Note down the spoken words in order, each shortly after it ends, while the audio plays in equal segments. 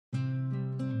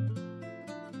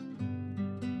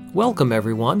Welcome,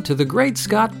 everyone, to the Great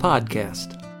Scott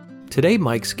Podcast. Today,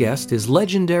 Mike's guest is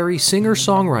legendary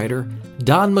singer-songwriter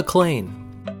Don Mclean.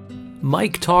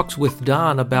 Mike talks with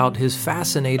Don about his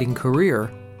fascinating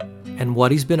career and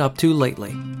what he's been up to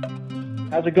lately.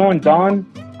 How's it going, Don?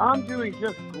 I'm doing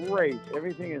just great.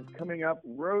 Everything is coming up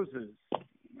roses.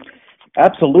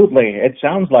 Absolutely. It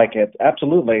sounds like it.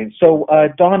 Absolutely. So,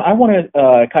 Don, I want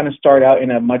to kind of start out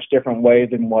in a much different way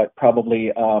than what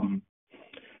probably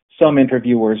some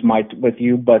interviewers might with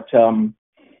you, but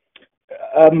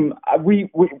we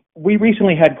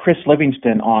recently had Chris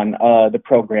Livingston on the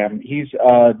program. He's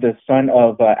the son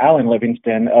of Alan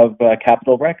Livingston of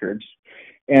Capitol Records,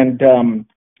 and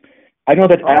I know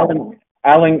that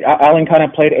Alan kind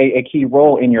of played a key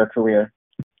role in your career.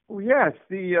 Well, yes,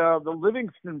 the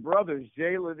Livingston brothers,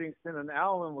 Jay Livingston and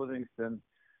Alan Livingston,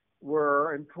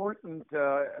 were important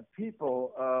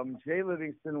people. Jay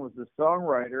Livingston was a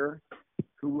songwriter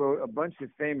who wrote a bunch of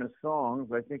famous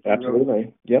songs. I think he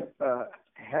Absolutely. Yep.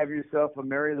 Have Yourself a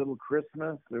Merry Little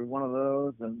Christmas, or one of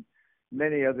those, and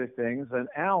many other things. And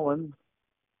Alan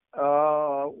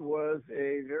was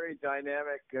a very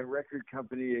dynamic record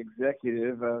company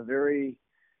executive, a very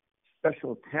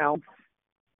special talent.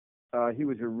 He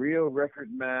was a real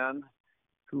record man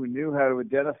who knew how to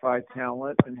identify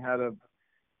talent and how to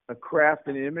craft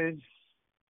an image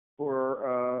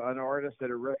for an artist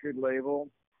at a record label.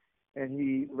 And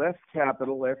he left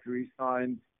Capitol after he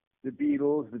signed the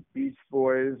Beatles, the Beach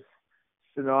Boys,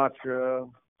 Sinatra,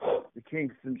 the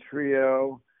Kingston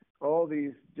Trio, all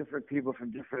these different people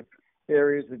from different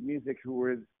areas of music who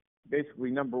were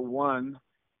basically number one,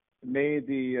 made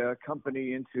the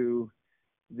company into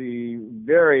the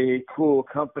very cool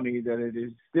company that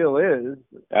it still is.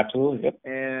 Absolutely. Yep.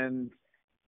 And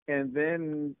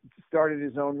then started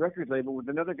his own record label with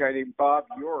another guy named Bob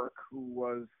York, who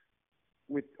was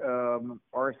with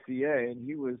RCA, and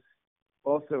he was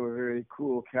also a very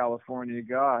cool California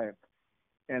guy.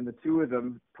 And the two of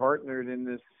them partnered in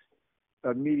this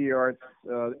media arts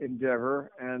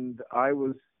endeavor, and I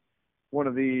was one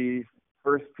of the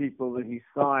first people that he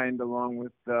signed, along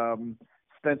with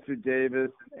Spencer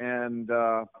Davis and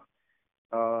a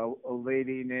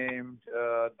lady named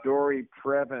Dory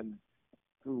Previn,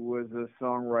 who was a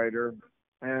songwriter.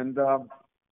 And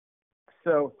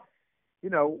so, you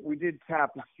know, we did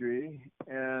Tapestry,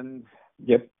 and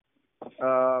Yep.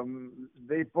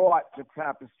 They bought the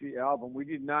Tapestry album. We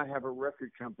did not have a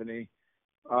record company.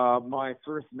 My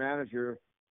first manager,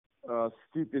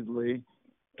 stupidly,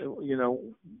 you know,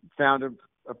 found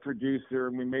a producer,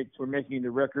 and we're making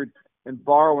the record and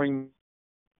borrowing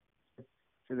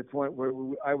to the point where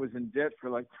I was in debt for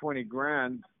like 20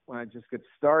 grand when I just got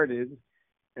started,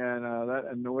 and that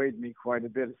annoyed me quite a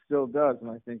bit. It still does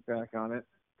when I think back on it,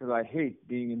 because I hate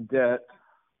being in debt.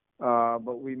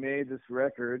 But we made this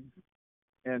record,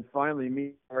 and finally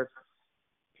me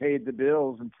paid the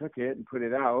bills and took it and put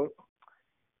it out.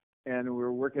 And we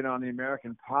were working on the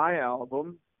American Pie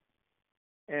album,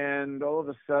 and all of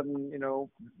a sudden, you know,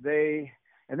 they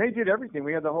did everything.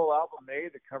 We had the whole album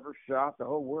made, the cover shot, the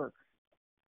whole work,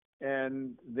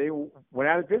 and they went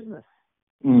out of business.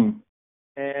 Mm.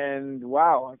 And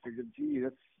wow, I figured, gee,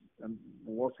 that's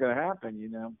what's going to happen, you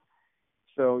know.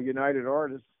 So United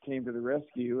Artists came to the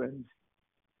rescue and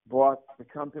bought the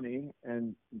company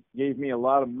and gave me a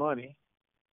lot of money,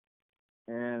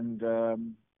 and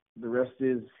the rest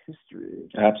is history.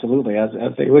 Absolutely, as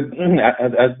they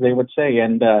would say.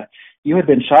 And you had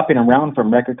been shopping around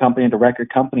from record company to record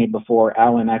company before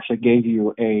Alan actually gave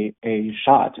you a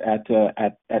shot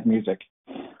at music.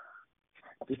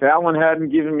 If Alan hadn't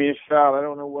given me a shot, I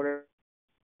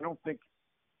don't think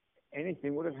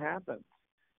anything would have happened,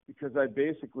 because I'd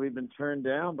basically been turned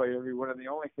down by everyone, and the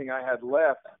only thing I had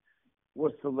left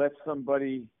was to let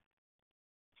somebody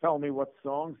tell me what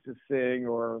songs to sing,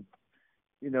 or,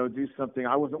 you know, do something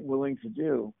I wasn't willing to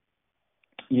do.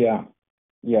 Yeah.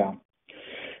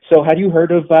 So had you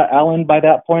heard of Alan by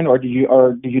that point, or did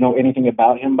you know anything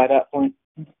about him by that point?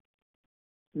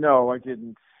 No, I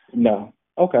didn't. No.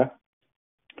 Okay.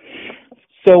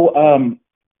 So I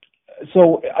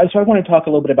want to talk a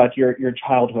little bit about your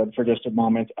childhood for just a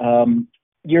moment.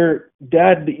 Your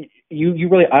dad, you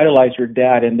really idolized your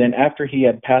dad, and then after he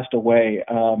had passed away,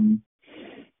 and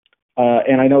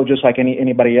I know just like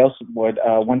anybody else would,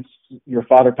 once your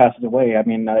father passes away, I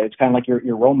mean, it's kind of like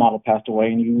your role model passed away,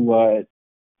 and you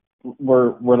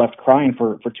were left crying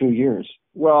for 2 years.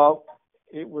 Well,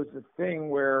 it was a thing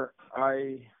where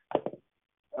I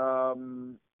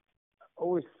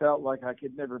always felt like I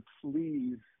could never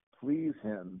please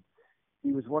him.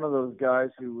 He was one of those guys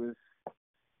who was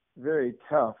very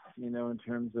tough, you know, in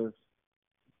terms of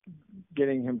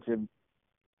getting him to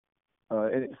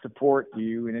support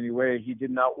you in any way. He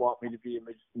did not want me to be a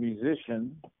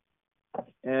musician,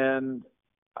 and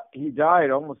he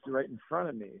died almost right in front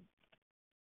of me,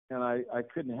 and I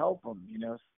couldn't help him.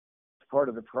 Part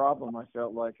of the problem. I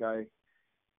felt like I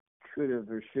could have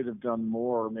or should have done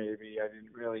more. Maybe I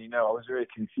didn't really know. It was very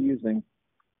confusing,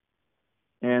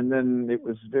 and then it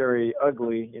was very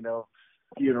ugly.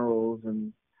 Funerals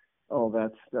and all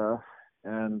that stuff,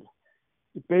 and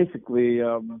it basically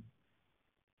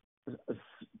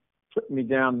put me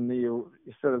down the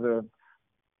sort of the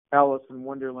Alice in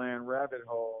Wonderland rabbit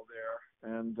hole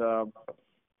there, and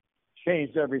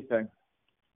changed everything.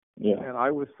 Yeah. And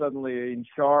I was suddenly in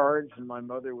charge, and my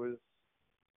mother was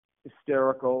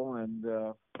hysterical, and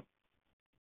so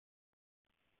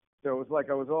it was like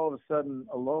I was all of a sudden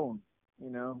alone.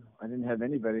 I didn't have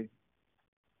anybody,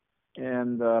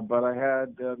 and but I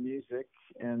had music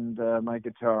and my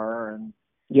guitar, and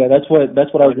yeah, that's what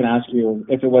I was going to ask you.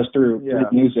 If it was through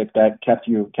music that kept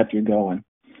you going.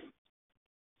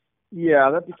 Yeah,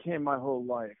 that became my whole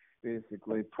life,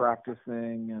 basically,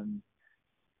 practicing and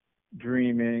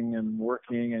dreaming and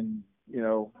working and,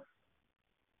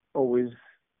 always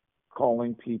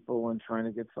calling people and trying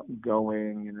to get something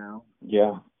going,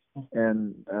 Yeah.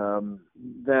 And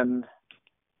then,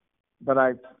 but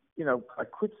I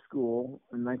quit school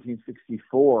in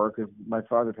 1964 because my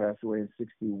father passed away in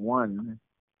 61.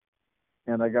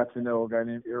 And I got to know a guy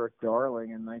named Eric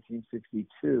Darling in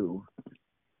 1962.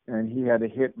 And he had a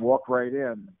hit, Walk Right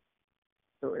In.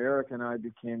 So Eric and I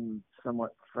became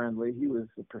somewhat friendly. He was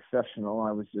a professional.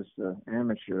 I was just an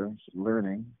amateur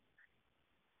learning.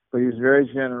 But he was very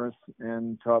generous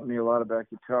and taught me a lot about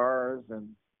guitars. And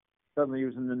suddenly he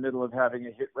was in the middle of having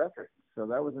a hit record. So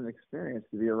that was an experience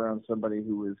to be around somebody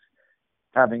who was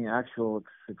having actual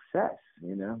success,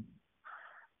 And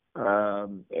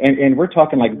we're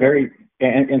talking like very,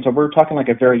 and so we're talking like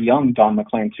a very young Don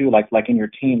Mclean too, like in your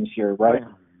teens here, right?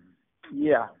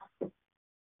 Yeah.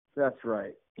 That's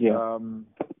right. Yeah.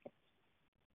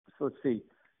 So let's see.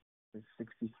 It's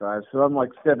 65. So I'm like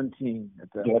 17 at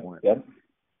that point. Yep.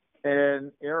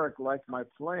 And Eric liked my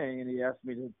playing, and he asked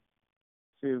me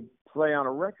to play on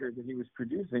a record that he was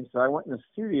producing. So I went in the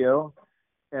studio,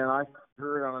 and I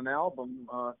heard on an album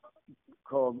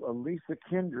called Lisa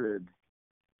Kindred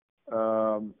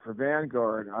for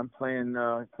Vanguard. I'm playing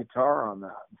guitar on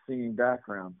that, singing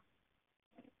background.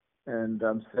 And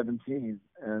I'm 17,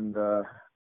 and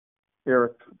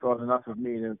Eric thought enough of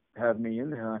me to have me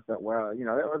in there. And I thought, wow,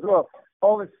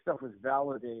 all this stuff was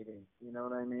validating. You know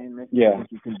what I mean? Making you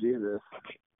think you can do this.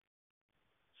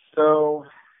 So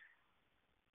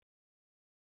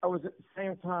I was at the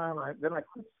same time. Then I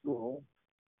quit school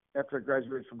after I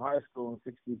graduated from high school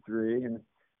in '63, and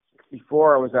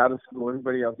 '64 I was out of school.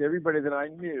 Everybody that I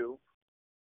knew,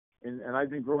 and I've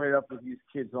been growing up with these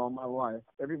kids all my life.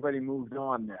 Everybody moved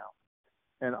on now,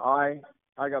 and I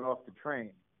got off the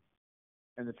train.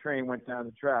 And the train went down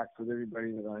the tracks with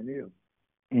everybody that I knew.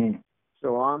 Mm.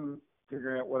 So I'm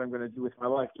figuring out what I'm going to do with my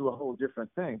life, do a whole different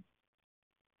thing.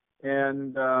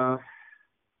 And, I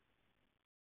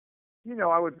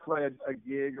would play a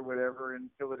gig or whatever in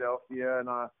Philadelphia, and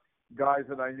guys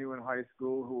that I knew in high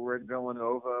school who were at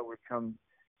Villanova would come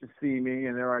to see me,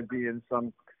 and there I'd be in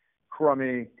some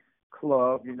crummy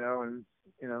club, and,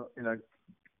 in a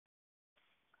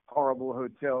horrible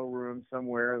hotel room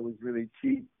somewhere. It was really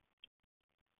cheap.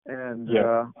 And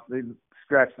they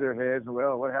scratched their heads.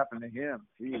 Well, what happened to him?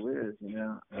 Gee whiz,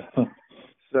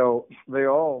 So they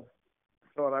all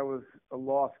thought I was a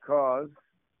lost cause.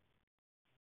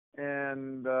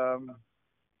 And,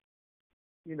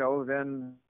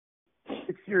 then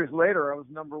 6 years later, I was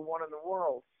number one in the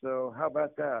world. So how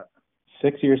about that?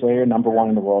 6 years later, number one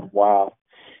in the world. Wow.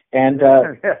 And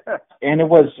and it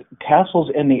was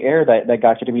Castles in the Air that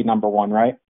got you to be number one,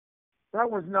 right? That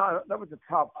was a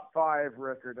top 5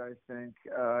 record, I think,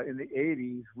 in the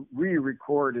 80s,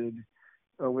 re-recorded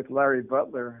with Larry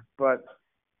Butler. But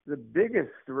the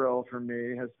biggest thrill for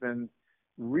me has been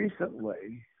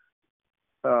recently,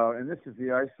 and this is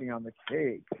the icing on the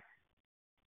cake.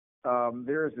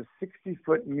 There is a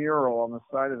 60-foot mural on the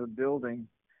side of a building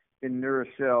in New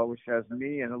Rochelle, which has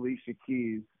me and Alicia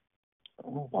Keys.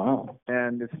 Oh, wow.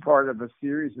 And it's part of a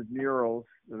series of murals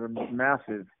that are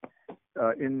massive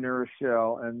in New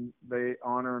Rochelle, and they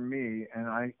honor me. And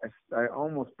I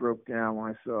almost broke down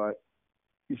when I saw it.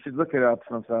 You should look it up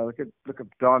sometime. Look up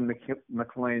Don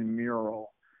Mclean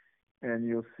mural, and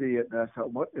you'll see it.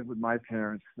 What would my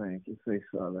parents think if they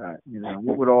saw that?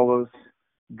 What would all those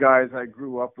guys I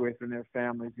grew up with and their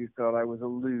families who thought I was a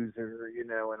loser,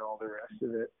 and all the rest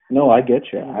of it. No, I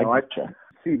get you. I get you.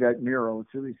 see that mural.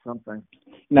 It's really something.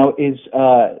 Now is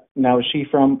she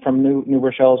from New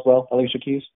Rochelle as well, Alicia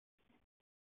Keys?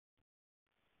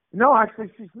 No, actually,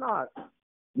 she's not.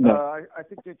 No. I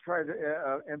think they try to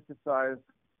emphasize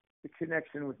the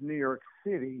connection with New York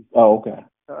City. Oh, okay.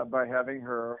 By having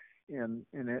her in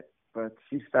it, but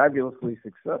she's fabulously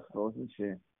successful, isn't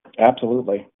she?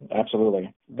 Absolutely.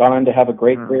 Gone on to have a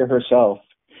great career herself.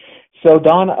 So,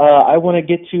 Don, I want to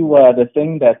get to the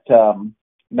thing that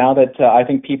now that I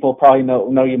think people probably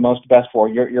know you most best for,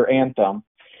 your anthem.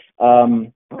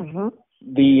 And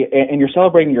you're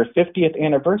celebrating your 50th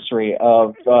anniversary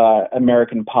of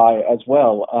American Pie as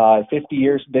well. 50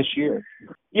 years this year.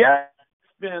 Yeah,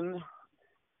 it's been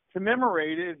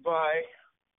commemorated by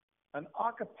an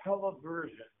a cappella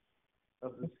version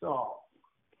of the song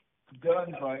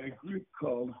done by a group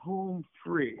called Home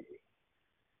Free.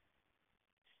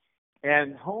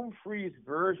 And Home Free's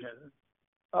version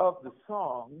of the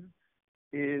song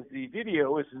the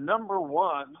video is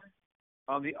 #1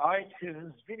 on the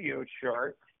iTunes video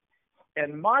chart,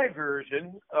 and my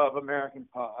version of American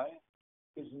Pie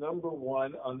is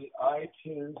 #1 on the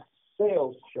iTunes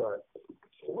sales chart.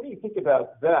 So what do you think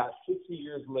about that 50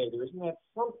 years later? Isn't that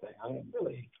something? I am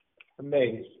really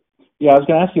amazed. Yeah, I was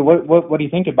going to ask you, what do you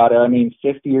think about it? I mean,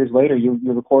 50 years later, you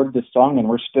recorded this song, and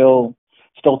we're still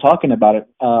talking about it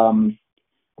all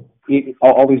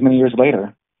these many years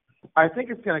later. I think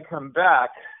it's going to come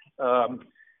back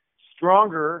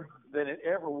stronger than it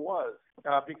ever was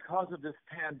because of this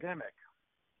pandemic.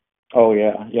 Oh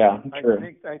yeah, sure.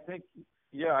 I think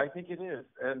it is,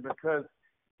 and because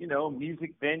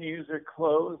music venues are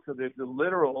closed, so there's the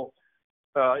literal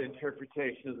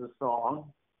interpretation of the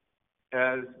song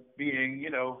as being,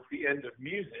 the end of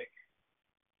music.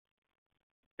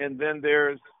 And then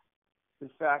there's the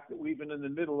fact that we've been in the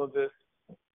middle of this,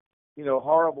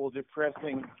 horrible,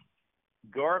 depressing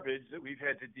garbage that we've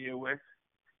had to deal with.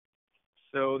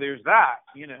 So there's that,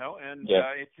 and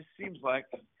it just seems like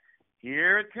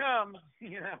here it comes,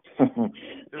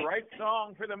 the right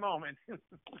song for the moment.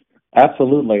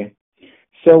 Absolutely.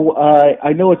 So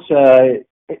I know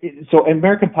so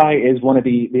American Pie is one of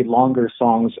the longer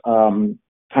songs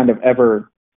kind of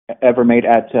ever made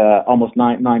at almost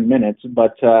 9 minutes.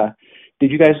 But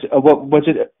did you guys? What was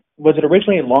it? Was it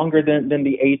originally longer than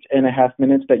the 8.5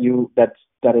 minutes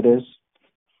that it is?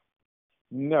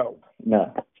 No.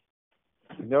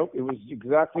 Nope. It was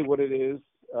exactly what it is.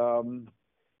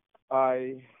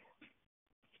 I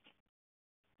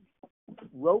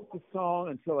wrote the song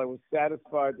until I was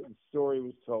satisfied that the story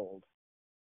was told.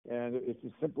 And it's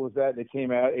as simple as that. It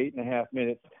came out 8.5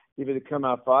 minutes. If it had come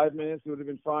out 5 minutes, it would have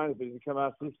been fine. If it had come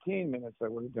out 15 minutes, I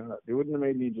would have done it. It wouldn't have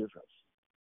made any difference.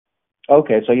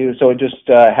 Okay, so it just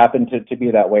happened to be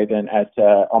that way then at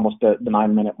almost the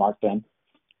 9 minute mark then.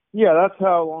 Yeah, that's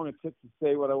how long it took to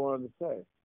say what I wanted to say.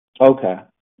 Okay,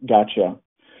 gotcha.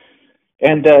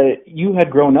 And you had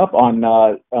grown up on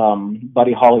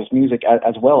Buddy Holly's music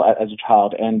as well as a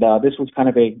child, and this was kind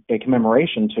of a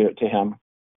commemoration to him.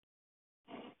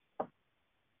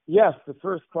 Yes, the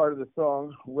first part of the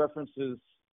song references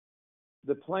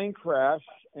the plane crash,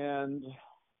 and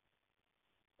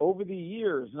over the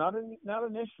years, not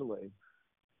initially,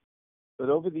 but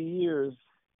over the years,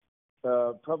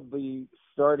 probably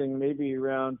starting maybe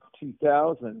around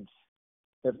 2000,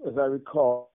 as I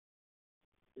recall,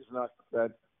 it's not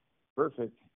that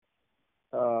perfect.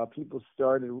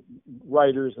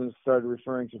 Writers started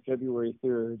referring to February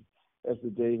 3rd as the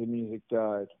day the music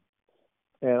died.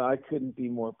 And I couldn't be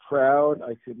more proud.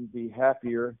 I couldn't be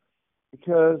happier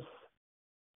because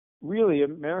really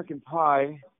American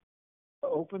Pie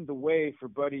opened the way for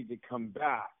Buddy to come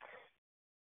back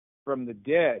from the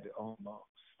dead almost.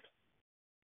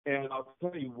 And I'll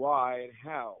tell you why and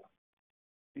how.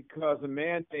 Because a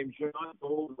man named John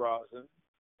Goldrosen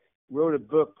wrote a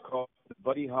book called The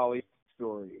Buddy Holly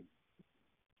Story.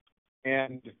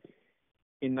 And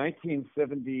in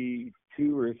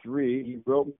 1972 or 3, he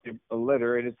wrote me a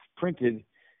letter, and it's printed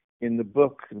in the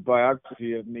book, the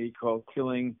biography of me called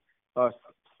Killing Us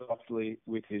Softly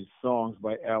with His Songs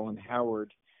by Alan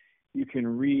Howard. You can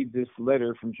read this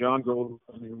letter from John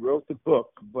Goldrosen, who wrote the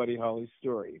book, Buddy Holly's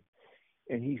Story.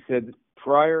 And he said,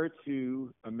 prior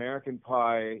to American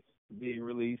Pie being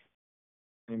released,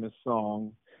 famous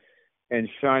song, and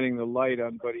shining the light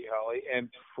on Buddy Holly, and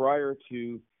prior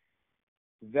to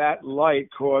that light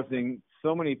causing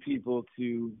so many people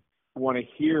to want to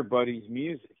hear Buddy's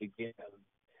music again,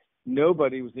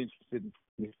 nobody was interested in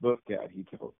putting this book out, he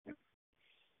told me.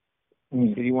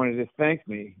 He said he wanted to thank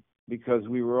me because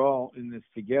we were all in this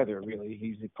together, really.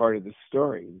 He's a part of the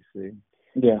story, you see.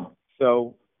 Yeah.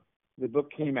 So the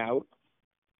book came out,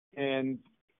 and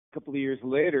couple of years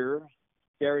later,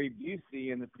 Gary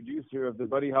Busey and the producer of the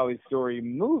Buddy Holly Story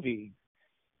movie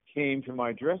came to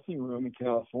my dressing room in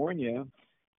California,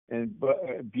 and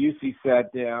Busey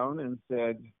sat down and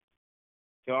said,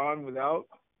 "Don, without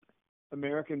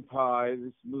American Pie,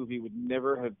 this movie would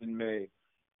never have been made."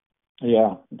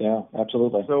 Yeah,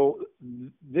 absolutely. So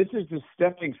this is the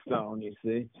stepping stone, you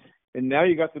see. And now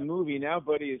you got the movie. Now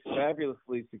Buddy is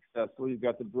fabulously successful. You've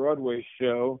got the Broadway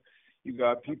show. You've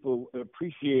got people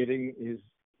appreciating his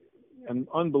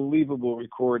unbelievable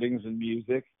recordings and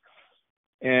music.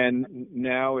 And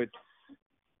now it's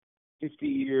 50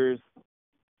 years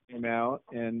came out,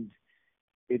 and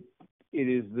it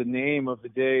is the name of the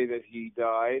day that he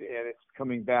died, and it's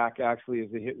coming back actually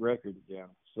as a hit record again.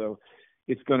 So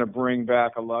it's going to bring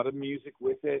back a lot of music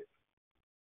with it,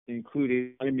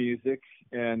 including my music,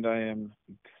 and I am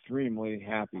extremely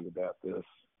happy about this.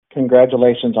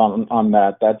 Congratulations on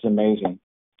that. That's amazing.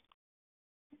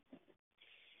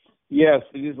 Yes,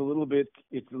 it is a little bit.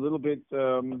 It's a little bit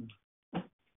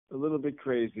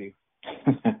crazy.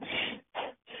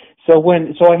 So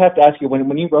I have to ask you,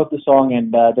 when you wrote the song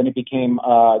and then it became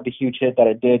the huge hit that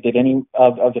it did any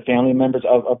of the family members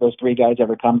of those three guys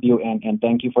ever come to you and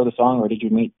thank you for the song, or did you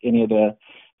meet any of the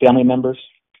family members?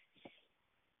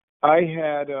 I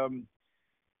had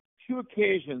two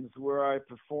occasions where I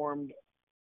performed,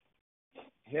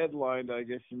 headlined, I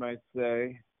guess you might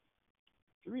say.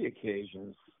 3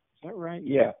 occasions. Is that right?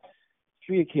 Yeah,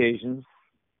 3 occasions.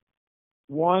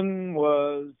 One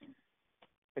was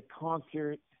a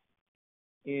concert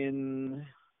in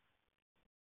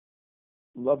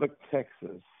Lubbock,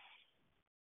 Texas.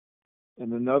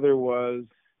 And another was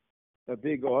a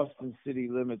big Austin City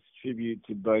Limits tribute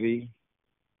to Buddy.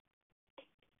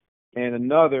 And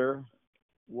another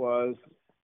was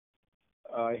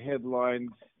I headlined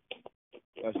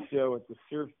a show at the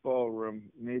Surf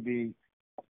Ballroom, maybe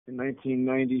in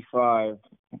 1995.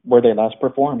 Where they last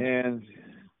performed. And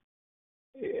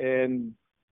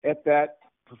at that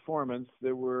performance,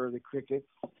 there were the Crickets,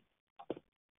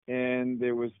 and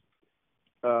there was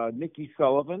Nicky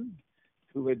Sullivan,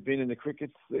 who had been in the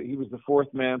Crickets. He was the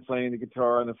 4th man playing the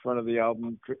guitar on the front of the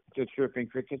album, The Chirping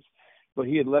Crickets, but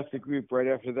he had left the group right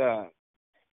after that.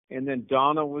 And then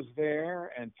Donna was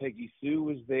there, and Peggy Sue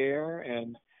was there,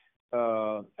 and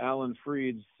Alan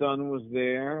Freed's son was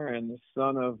there, and the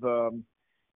son of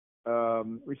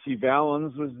Richie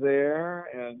Valens was there,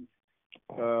 and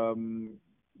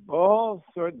all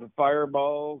sorts of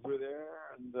Fireballs were there,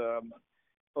 and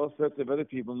all sorts of other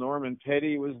people. Norman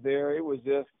Petty was there. It was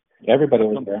just everybody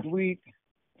was there.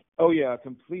 Oh yeah,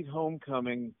 complete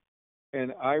homecoming.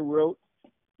 And I wrote,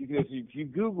 because if you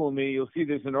Google me, you'll see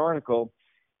there's an article.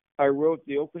 I wrote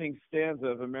the opening stanza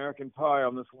of American Pie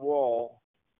on this wall,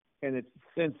 and it's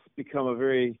since become a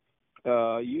very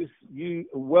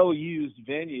well-used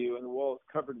venue, and the wall is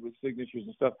covered with signatures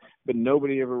and stuff, but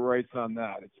nobody ever writes on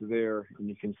that. It's there, and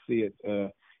you can see it.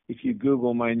 If you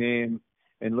Google my name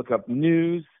and look up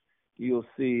news, you'll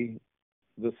see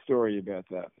the story about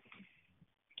that.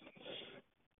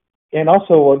 And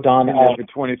also, Don, for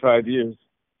 25 years.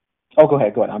 Oh, go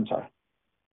ahead. I'm sorry.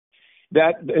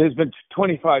 That has been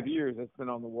 25 years. That's been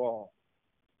on the wall.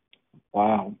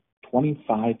 Wow,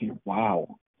 25 years.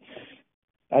 Wow.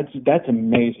 That's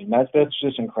amazing. That's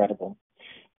just incredible.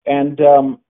 And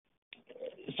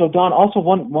so Don, also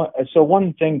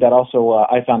one thing that also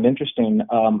I found interesting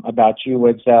about you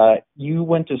was you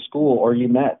went to school, or you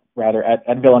met rather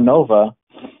at Villanova,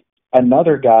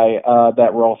 another guy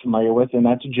that we're all familiar with, and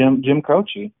that's Jim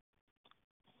Croce.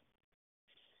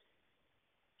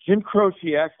 Jim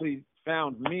Croce actually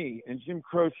found me, and Jim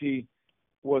Croce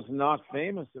was not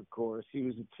famous, of course. He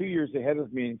was 2 years ahead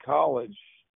of me in college.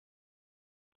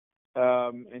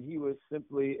 And he was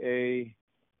simply a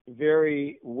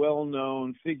very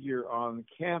well-known figure on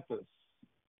campus.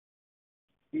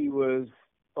 He was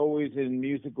always in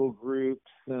musical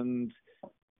groups and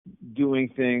doing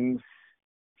things.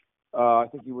 I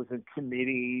think he was in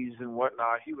committees and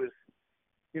whatnot. He was,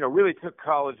 really took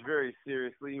college very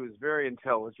seriously. He was very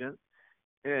intelligent.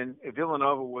 And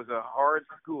Villanova was a hard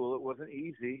school. It wasn't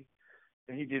easy.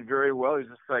 And he did very well. He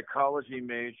was a psychology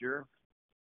major.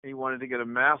 He wanted to get a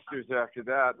master's after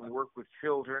that and work with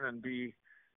children and be,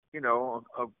 a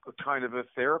kind of a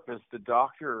therapist, a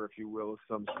doctor, if you will, of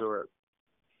some sort.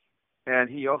 And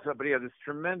he had this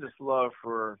tremendous love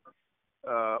for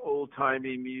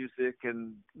old-timey music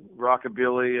and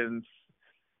rockabilly and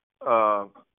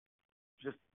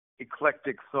just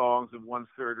eclectic songs of one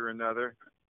sort or another.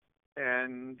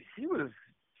 And he was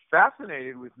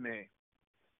fascinated with me,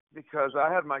 because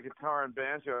I had my guitar and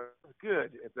banjo. I was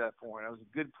good at that point. I was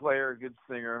a good player, a good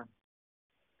singer.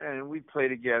 and we'd play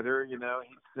together. You know,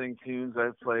 he'd sing tunes,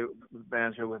 I'd play with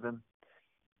banjo with him,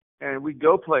 and we'd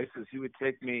go places. He would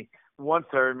take me. Once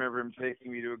I remember him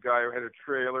taking me to a guy who had a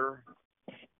trailer,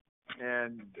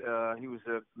 and he was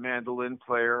a mandolin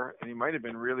player, and he might have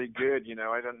been really good. You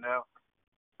know, I don't know.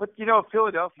 But, you know,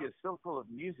 Philadelphia is so full of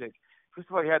music. First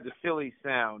of all, you had the Philly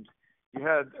sound. You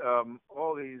had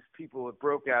all these people that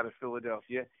broke out of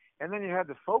Philadelphia. And then you had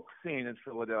the folk scene in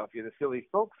Philadelphia, the Philly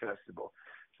Folk Festival.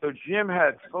 So Jim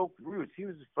had folk roots. He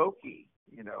was a folkie,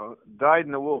 you know,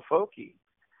 dyed-in-the-wool folkie.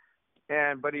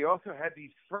 But he also had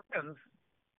these friends,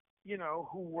 you know,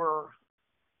 who were,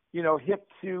 you know, hip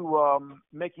to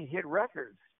making hit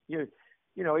records. You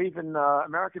know, even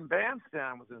American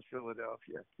Bandstand was in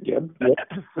Philadelphia. Yep.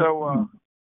 So,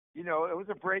 you know, it was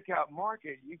a breakout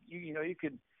market. You know, you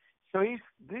could. So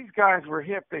these guys were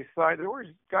hip. They signed. There were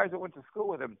guys that went to school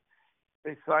with him.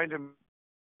 They signed him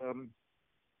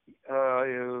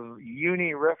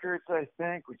Uni Records, I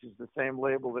think, which is the same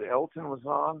label that Elton was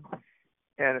on.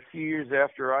 And a few years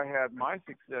after I had my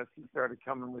success, he started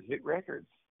coming with hit records.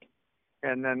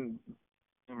 And then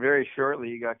very shortly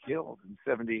he got killed in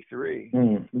 '73.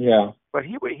 Yeah. But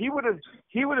he would have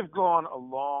gone a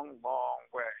long, long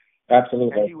way.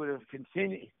 Absolutely. And he would have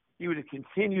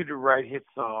continued to write hit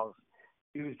songs.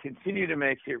 He would continue to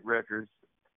make hit records.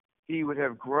 He would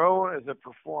have grown as a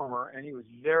performer, and he was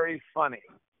very funny.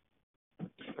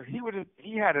 But he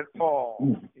had it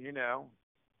all, you know.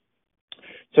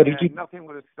 So nothing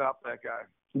would have stopped that guy.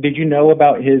 Did you know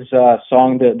about his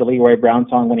song, the Leroy Brown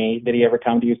song? Did he ever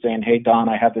come to you saying, "Hey Don,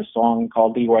 I have this song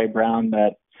called Leroy Brown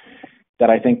that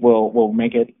I think will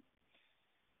make it"?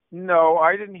 No,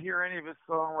 I didn't hear any of his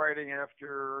songwriting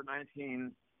after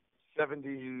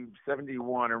 1970,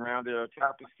 71, around the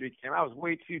Tapestry came. I was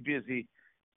way too busy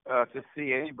to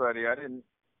see anybody.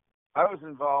 I was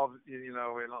involved, you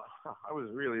know, I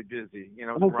was really busy, you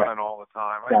know, running all the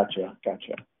time. Gotcha.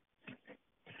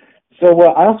 So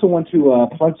I also want to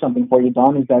plug something for you,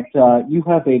 Don, is that you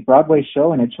have a Broadway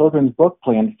show and a children's book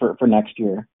planned for next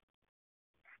year.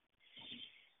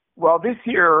 Well, this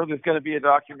year there's going to be a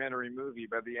documentary movie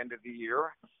by the end of the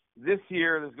year. This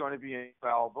year there's going to be an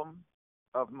album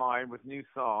of mine with new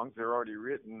songs. They're already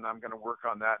written. I'm going to work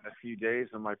on that in a few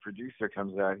days when my producer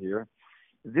comes out here.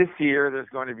 This year there's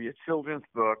going to be a children's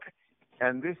book,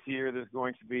 and this year there's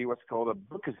going to be what's called a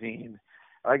bookazine.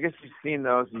 I guess you've seen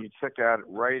those and you check out at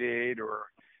Rite Aid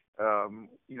or,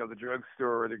 you know, the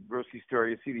drugstore or the grocery store.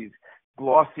 You see these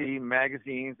glossy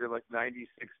magazines. They're like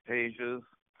 96 pages.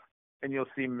 And you'll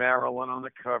see Marilyn on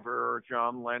the cover or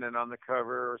John Lennon on the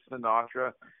cover or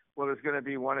Sinatra. Well, there's going to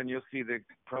be one and you'll see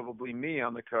probably me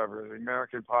on the cover, the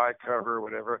American Pie cover or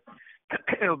whatever.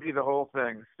 It'll be the whole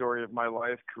thing, the story of my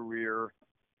life, career,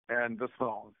 and the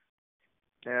songs.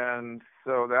 And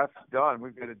so that's done.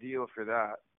 We've got a deal for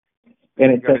that.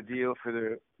 And we've got a deal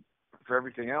for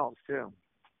everything else too.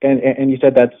 And you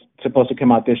said that's supposed to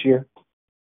come out this year?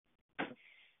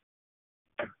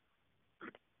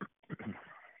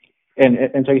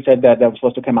 And so you said that was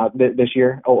supposed to come out this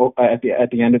year? At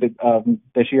the end of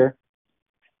this year?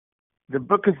 The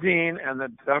bookazine and the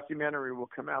documentary will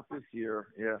come out this year.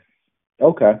 Yes.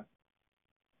 Okay.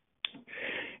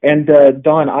 And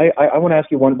Don, I want to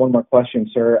ask you one more question,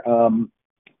 sir.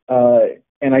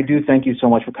 And I do thank you so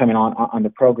much for coming on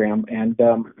the program. And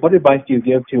what advice do you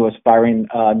give to aspiring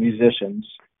musicians?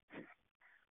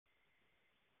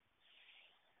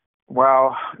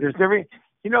 Wow, there's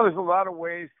a lot of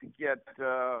ways to get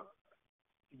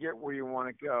where you want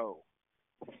to go.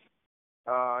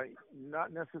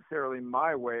 Not necessarily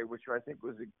my way, which I think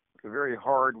was a very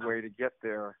hard way to get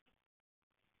there.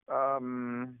 I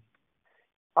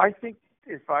think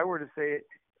if I were to say it,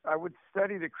 I would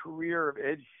study the career of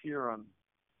Ed Sheeran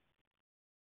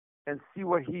and see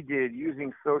what he did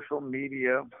using social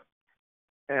media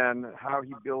and how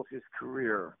he built his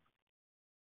career.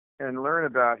 And learn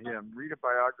about him, read a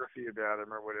biography about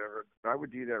him or whatever. I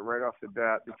would do that right off the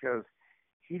bat because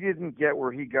he didn't get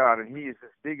where he got, and he is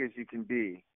as big as you can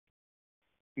be.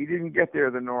 He didn't get there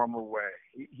the normal way.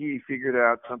 He figured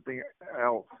out something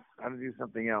else, how to do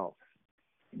something else.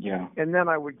 Yeah. And then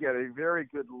I would get a very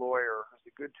good lawyer, a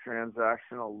good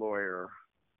transactional lawyer,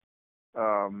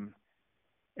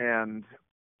 and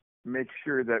make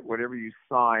sure that whatever you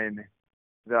sign,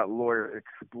 that lawyer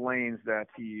explains that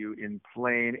to you in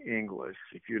plain English.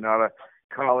 If you're not a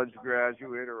college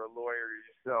graduate or a lawyer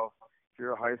yourself, if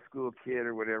you're a high school kid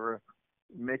or whatever,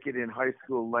 make it in high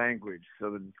school language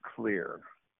so that it's clear.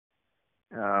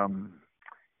 Those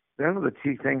are the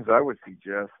two things I would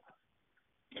suggest.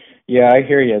 Yeah, I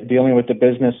hear you. Dealing with the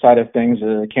business side of things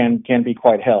can be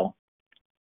quite hell.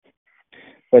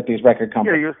 But these record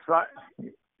companies.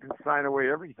 and sign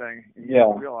away everything. And you Yeah.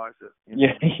 don't realize it. You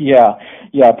know?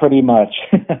 Yeah, pretty much.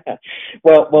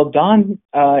 Well, Don,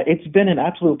 it's been an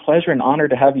absolute pleasure and honor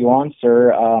to have you on,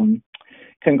 sir.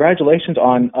 Congratulations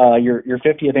on your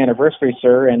 50th anniversary,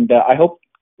 sir, and I hope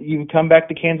you come back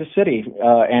to Kansas City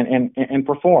and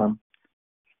perform.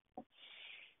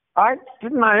 I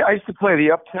used to play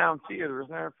the Uptown Theater.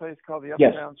 Isn't there a place called the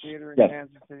Uptown Theater in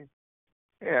Kansas City?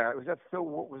 Yeah, was that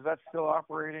still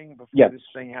operating before this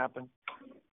thing happened?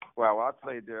 Wow, I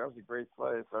played there. That was a great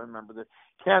place. I remember the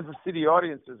Kansas City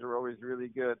audiences are always really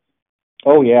good.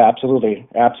 Oh yeah, absolutely.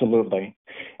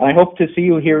 And I hope to see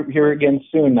you here again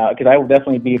soon, because I will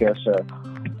definitely be there, sir.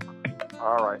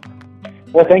 All right.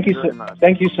 Well, thank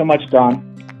you so much,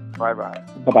 Don. Bye-bye.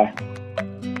 Bye-bye.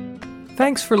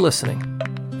 Thanks for listening.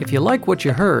 If you like what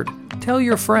you heard, tell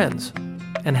your friends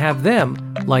and have them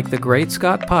like the Great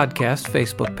Scott Podcast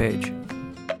Facebook page.